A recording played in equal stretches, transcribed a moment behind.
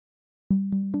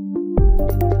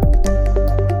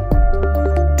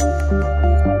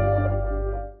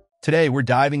Today, we're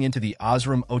diving into the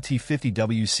OSRAM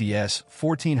OT50W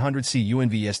CS1400C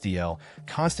UNV SDL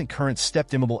constant current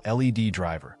step-dimmable LED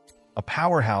driver, a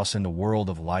powerhouse in the world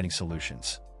of lighting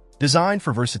solutions. Designed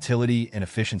for versatility and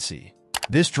efficiency,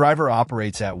 this driver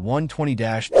operates at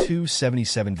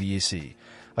 120-277 VAC,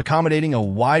 accommodating a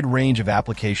wide range of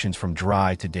applications from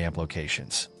dry to damp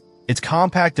locations. Its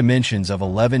compact dimensions of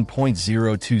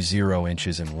 11.020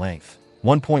 inches in length,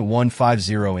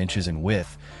 1.150 inches in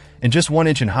width, and just 1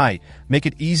 inch in height make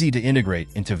it easy to integrate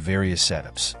into various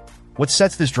setups. What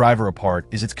sets this driver apart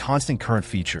is its constant current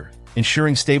feature,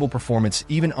 ensuring stable performance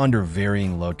even under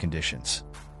varying load conditions.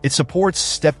 It supports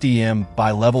Step-Dimmable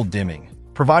bi-level dimming,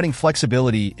 providing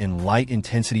flexibility in light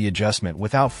intensity adjustment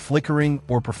without flickering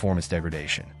or performance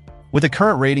degradation. With a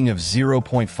current rating of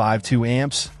 0.52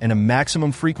 amps and a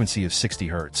maximum frequency of 60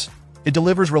 Hz, it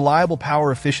delivers reliable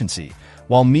power efficiency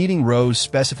while meeting RoHS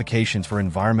specifications for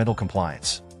environmental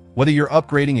compliance. Whether you're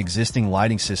upgrading existing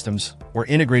lighting systems or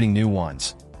integrating new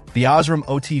ones, the OSRAM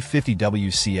OT50W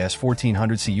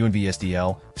CS1400C UNV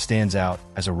SDL stands out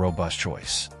as a robust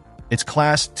choice. Its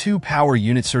Class 2 power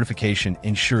unit certification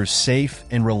ensures safe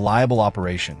and reliable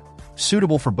operation,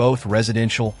 suitable for both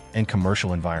residential and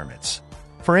commercial environments.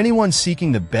 For anyone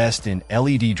seeking the best in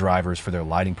LED drivers for their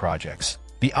lighting projects,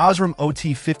 the OSRAM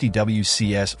OT50W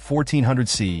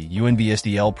CS1400C UNV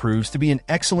SDL proves to be an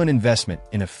excellent investment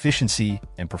in efficiency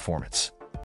and performance.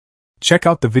 Check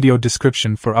out the video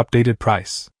description for updated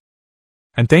price.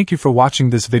 And thank you for watching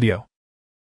this video.